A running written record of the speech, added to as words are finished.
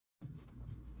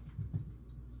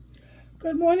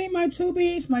Good morning, my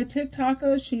tubies, my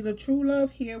TikTokers.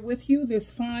 SheilaTruelove here with you this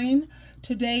fine.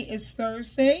 Today is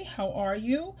Thursday. How are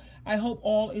you? I hope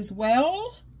all is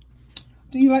well.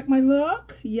 Do you like my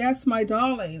look? Yes, my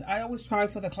darling. I always try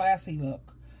for the classy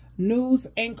look. News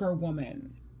anchor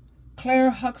woman.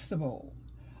 Claire Huxtable.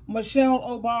 Michelle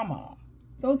Obama.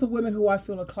 Those are women who I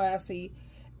feel are classy,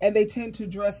 and they tend to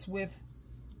dress with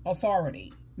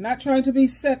authority. Not trying to be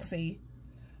sexy,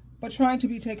 but trying to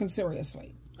be taken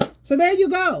seriously. So there you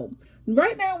go.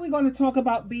 Right now we're going to talk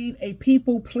about being a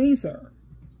people pleaser.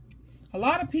 A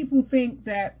lot of people think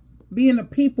that being a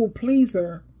people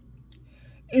pleaser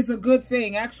is a good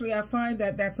thing. Actually, I find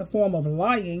that that's a form of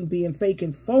lying, being fake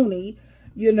and phony,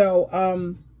 you know.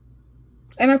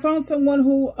 And I found someone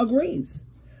who agrees.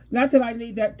 Not that I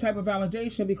need that type of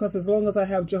validation, because as long as I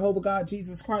have Jehovah God,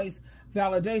 Jesus Christ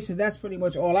validation, that's pretty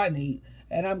much all I need,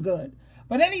 and I'm good.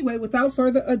 But anyway, without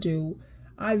further ado,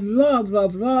 I love.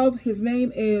 His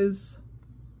name is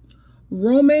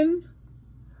Roman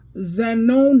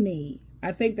Zanoni.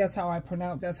 I think that's how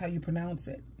you pronounce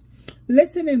it.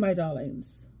 Listen in, my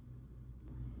darlings.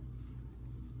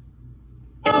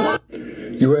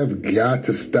 You have got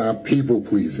to stop people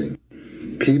pleasing.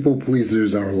 People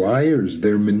pleasers are liars.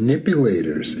 They're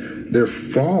manipulators. They're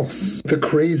false. The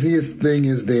craziest thing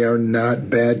is they are not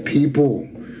bad people.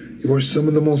 You are some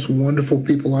of the most wonderful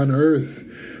people on earth.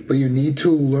 But you need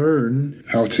to learn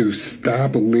how to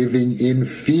stop living in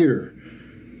fear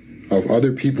of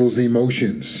other people's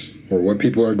emotions or what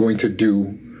people are going to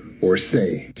do or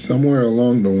say. Somewhere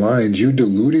along the lines, you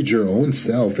deluded your own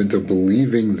self into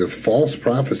believing the false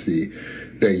prophecy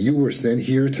that you were sent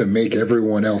here to make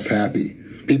everyone else happy.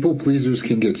 People pleasers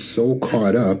can get so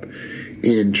caught up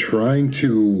in trying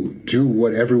to do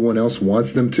what everyone else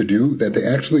wants them to do that they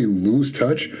actually lose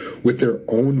touch with their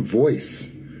own voice.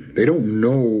 They don't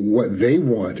know what they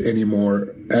want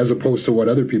anymore as opposed to what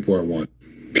other people are wanting.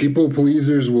 People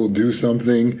pleasers will do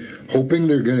something hoping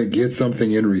they're going to get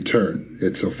something in return.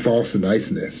 It's a false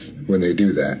niceness when they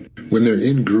do that. When they're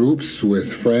in groups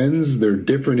with friends, they're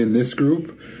different in this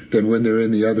group than when they're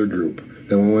in the other group.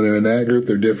 And when they're in that group,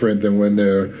 they're different than when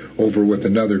they're over with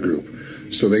another group.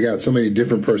 So they got so many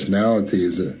different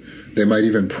personalities. They might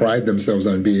even pride themselves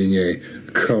on being a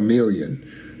chameleon,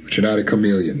 but you're not a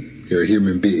chameleon. You're a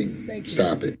human being. Thank you.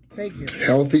 Stop it. Thank you.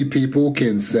 Healthy people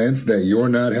can sense that you're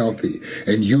not healthy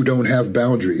and you don't have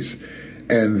boundaries,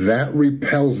 and that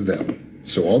repels them.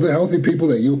 So all the healthy people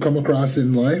that you'll come across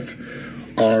in life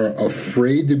are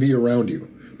afraid to be around you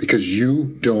because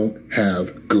you don't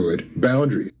have good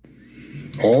boundaries.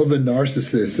 All the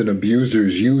narcissists and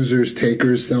abusers, users,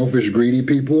 takers, selfish, greedy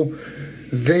people,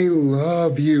 they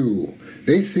love you.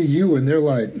 They see you and they're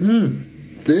like,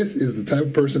 this is the type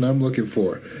of person I'm looking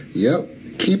for. Yep,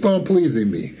 keep on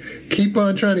pleasing me. Keep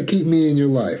on trying to keep me in your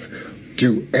life.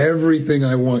 Do everything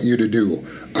I want you to do.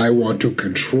 I want to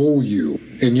control you.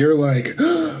 And you're like,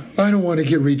 I don't want to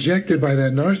get rejected by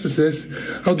that narcissist.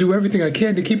 I'll do everything I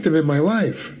can to keep them in my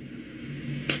life.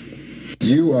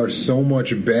 You are so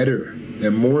much better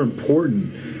and more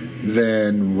important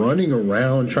than running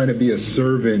around trying to be a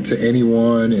servant to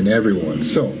anyone and everyone.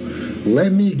 So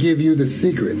let me give you the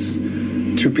secrets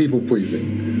to people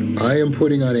pleasing. I am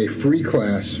putting on a free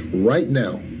class right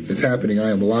now. It's happening. I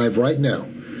am live right now.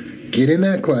 Get in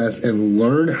that class and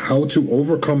learn how to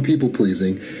overcome people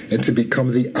pleasing and to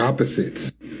become the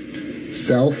opposite.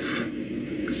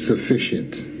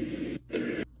 Self-sufficient.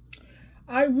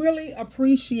 I really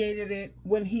appreciated it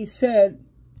when he said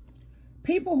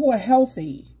people who are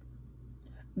healthy,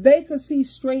 they could see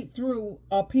straight through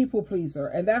a people pleaser.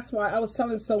 And that's why I was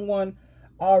telling someone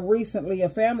recently, a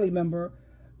family member,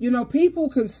 you know, people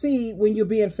can see when you're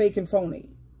being fake and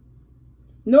phony.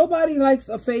 Nobody likes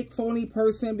a fake, phony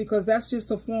person because that's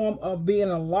just a form of being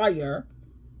a liar.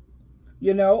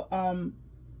 You know,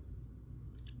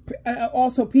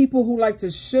 also people who like to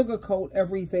sugarcoat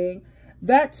everything.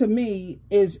 That to me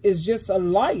is just a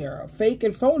liar, fake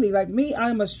and phony. Like me,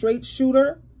 I'm a straight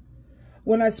shooter.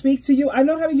 When I speak to you, I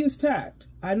know how to use tact.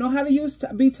 I know how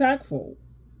to be tactful.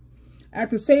 At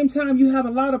the same time, you have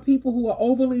a lot of people who are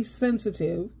overly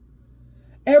sensitive.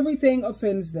 Everything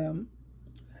offends them.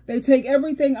 They take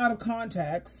everything out of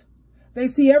context. They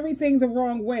see everything the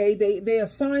wrong way. They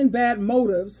assign bad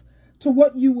motives to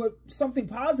what something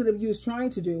positive you was trying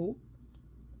to do.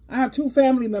 I have two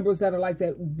family members that are like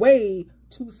that, way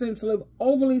too sensitive,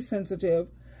 overly sensitive.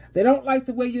 They don't like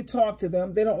the way you talk to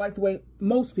them. They don't like the way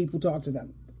most people talk to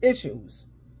them. Issues.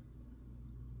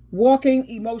 Walking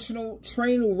emotional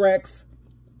train wrecks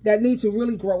that need to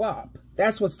really grow up.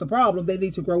 That's what's the problem. They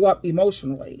need to grow up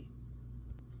emotionally.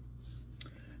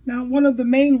 Now, one of the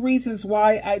main reasons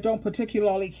why I don't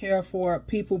particularly care for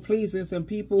people pleasers and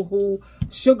people who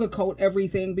sugarcoat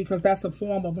everything, because that's a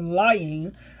form of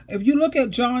lying. If you look at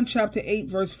John chapter 8,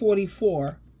 verse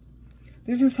 44,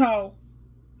 this is how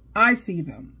I see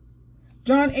them.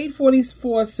 John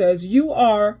 8:44 says, "You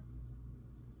are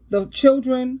the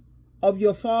children of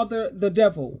your father, the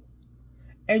devil,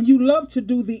 and you love to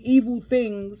do the evil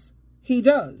things he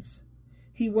does.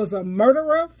 He was a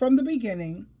murderer from the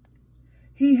beginning.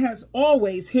 He has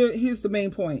always," here's the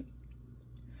main point,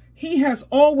 "he has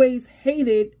always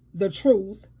hated the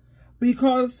truth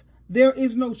because there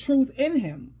is no truth in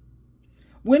him.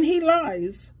 When he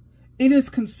lies, it is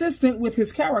consistent with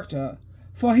his character,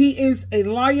 for he is a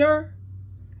liar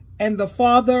and the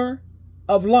father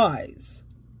of lies."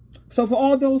 So for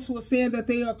all those who are saying that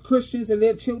they are Christians and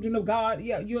they're children of God,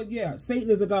 yeah,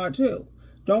 Satan is a God too.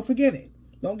 Don't forget it.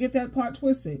 Don't get that part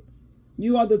twisted.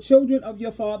 You are the children of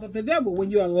your father, the devil, when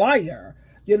you're a liar,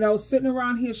 you know, sitting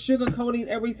around here sugarcoating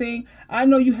everything. I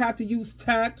know you have to use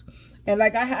tact. And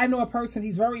like I know a person,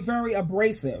 he's very, very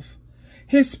abrasive.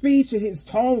 His speech and his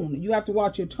tone, you have to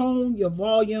watch your tone, your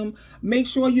volume. Make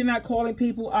sure you're not calling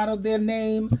people out of their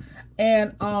name.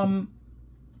 And,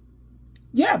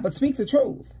 yeah, but speak the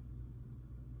truth.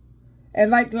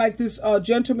 And like this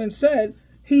gentleman said,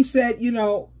 he said, you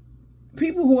know,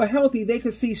 people who are healthy, they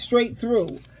can see straight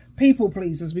through people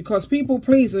pleasers, because people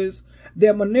pleasers,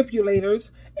 they're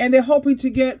manipulators, and they're hoping to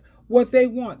get what they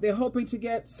want. They're hoping to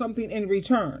get something in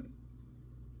return.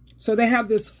 So they have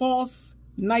this false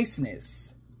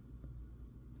niceness.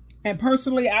 And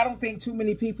personally, I don't think too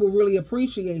many people really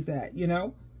appreciate that, you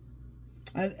know.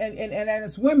 And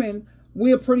as women,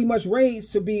 we're pretty much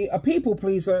raised to be a people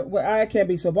pleaser, where I can't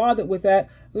be so bothered with that.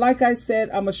 Like I said,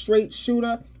 I'm a straight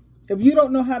shooter. If you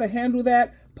don't know how to handle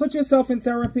that, put yourself in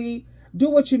therapy. Do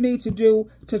what you need to do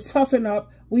to toughen up.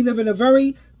 We live in a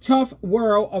very tough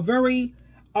world, a very,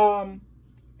 you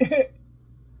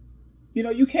know,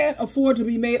 you can't afford to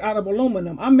be made out of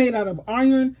aluminum. I'm made out of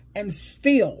iron and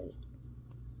steel.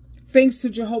 Thanks to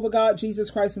Jehovah God,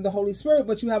 Jesus Christ, and the Holy Spirit.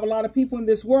 But you have a lot of people in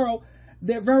this world,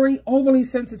 they're very overly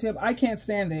sensitive. I can't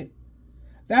stand it.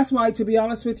 That's why, to be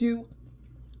honest with you,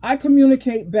 I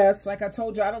communicate best. Like I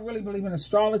told you, I don't really believe in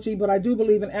astrology, but I do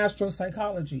believe in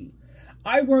astropsychology.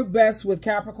 I work best with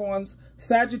Capricorns,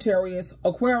 Sagittarius,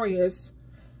 Aquarius,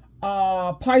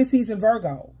 Pisces, and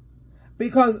Virgo.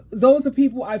 Because those are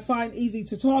people I find easy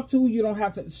to talk to. You don't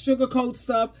have to sugarcoat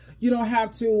stuff. You don't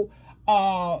have to,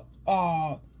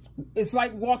 it's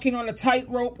like walking on a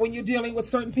tightrope when you're dealing with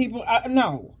certain people.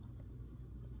 No.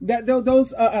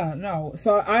 No.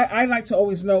 So I like to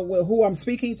always know who I'm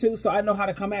speaking to, so I know how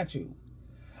to come at you.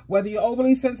 Whether you're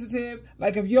overly sensitive,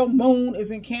 like if your moon is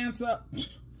in Cancer,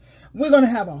 we're going to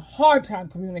have a hard time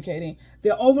communicating.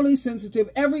 They're overly sensitive.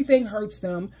 Everything hurts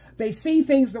them. They see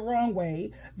things the wrong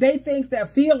way. They think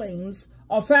that feelings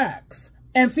are facts.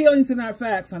 And feelings are not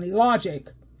facts, honey. Logic,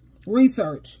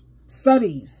 research,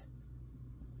 studies.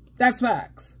 That's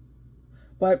facts.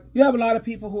 But you have a lot of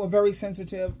people who are very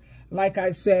sensitive. Like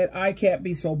I said, I can't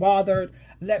be so bothered.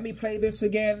 Let me play this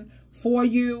again for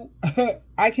you.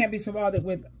 I can't be so bothered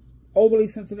with overly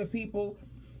sensitive people,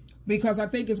 because I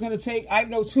think it's going to take, I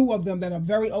know 2 of them that are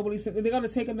very overly sensitive. They're going to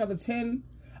take another 10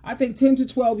 to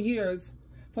 12 years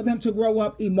for them to grow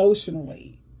up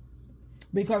emotionally.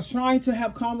 Because trying to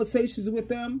have conversations with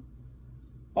them,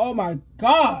 oh my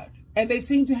God. And they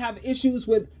seem to have issues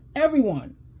with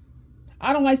everyone.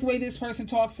 I don't like the way this person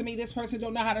talks to me. This person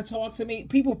don't know how to talk to me.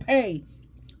 People pay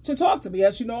to talk to me.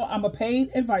 As you know, I'm a paid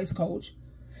advice coach.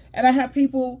 And I have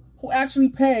people who actually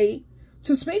pay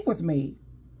to speak with me.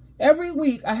 Every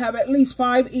week, I have at least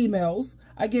 5 emails.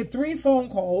 I get 3 phone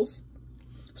calls.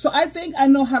 So I think I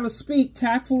know how to speak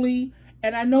tactfully,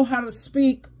 and I know how to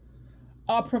speak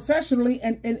professionally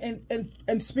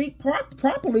and speak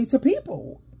properly to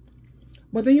people.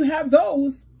 But then you have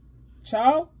those,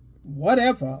 child,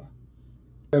 whatever.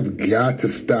 Have got to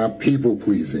stop people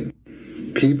pleasing.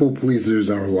 People pleasers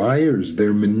are liars.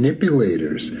 They're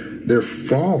manipulators. They're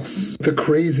false. The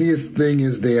craziest thing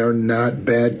is they are not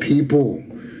bad people.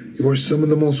 You are some of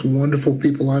the most wonderful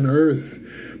people on earth.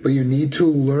 But you need to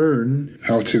learn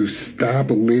how to stop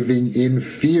living in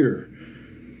fear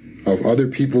of other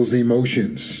people's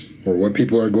emotions or what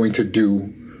people are going to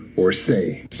do or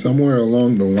say. Somewhere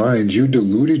along the lines, you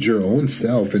deluded your own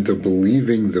self into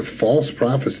believing the false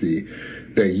prophecy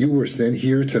that you were sent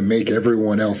here to make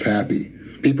everyone else happy.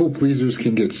 People pleasers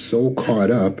can get so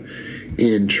caught up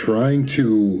in trying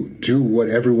to do what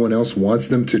everyone else wants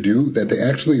them to do that they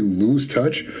actually lose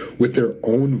touch with their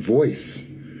own voice.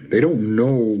 They don't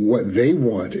know what they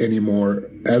want anymore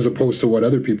as opposed to what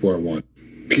other people are wanting.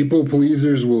 People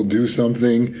pleasers will do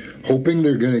something hoping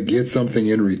they're going to get something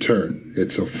in return.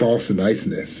 It's a false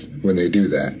niceness when they do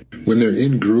that. When they're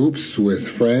in groups with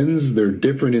friends, they're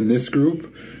different in this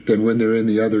group than when they're in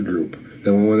the other group.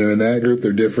 And when they're in that group,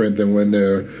 they're different than when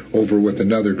they're over with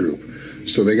another group.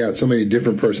 So they got so many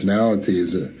different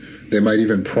personalities. They might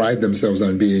even pride themselves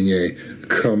on being a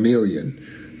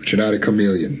chameleon. But you're not a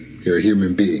chameleon. You're a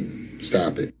human being.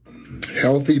 Stop it.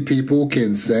 Healthy people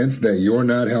can sense that you're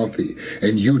not healthy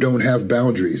and you don't have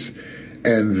boundaries.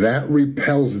 And that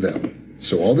repels them.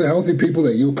 So all the healthy people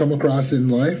that you'll come across in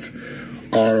life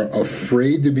are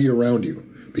afraid to be around you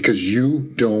because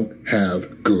you don't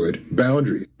have good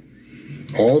boundaries.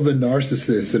 All the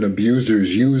narcissists and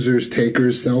abusers, users,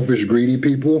 takers, selfish, greedy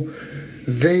people,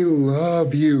 they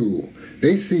love you.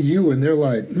 They see you and they're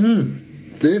like,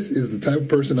 this is the type of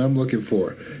person I'm looking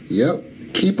for. Yep,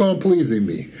 keep on pleasing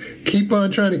me. Keep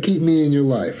on trying to keep me in your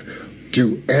life.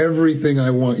 Do everything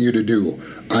I want you to do.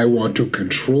 I want to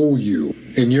control you.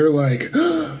 And you're like,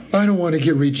 I don't want to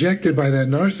get rejected by that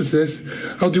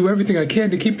narcissist. I'll do everything I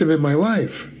can to keep them in my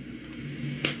life.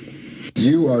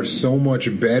 You are so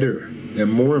much better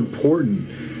and more important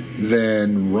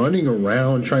than running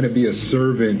around trying to be a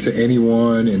servant to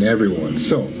anyone and everyone.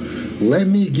 So let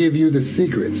me give you the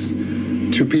secrets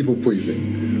to people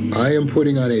pleasing. I am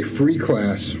putting on a free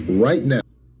class right now.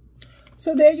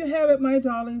 So there you have it, my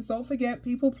darlings. Don't forget,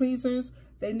 people pleasers,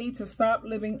 they need to stop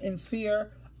living in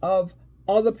fear of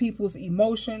other people's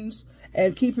emotions.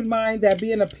 And keep in mind that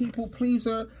being a people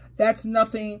pleaser, that's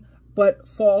nothing but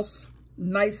false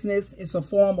niceness. Is a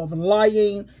form of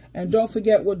lying. And don't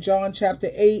forget what John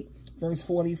chapter 8 verse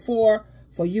 44,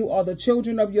 for you are the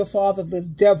children of your father the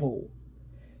devil.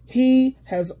 He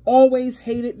has always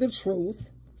hated the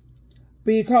truth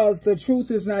because the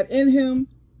truth is not in him,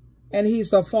 and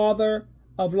he's the father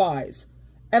of lies.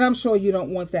 And I'm sure you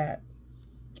don't want that,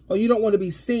 or you don't want to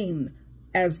be seen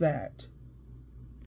as that.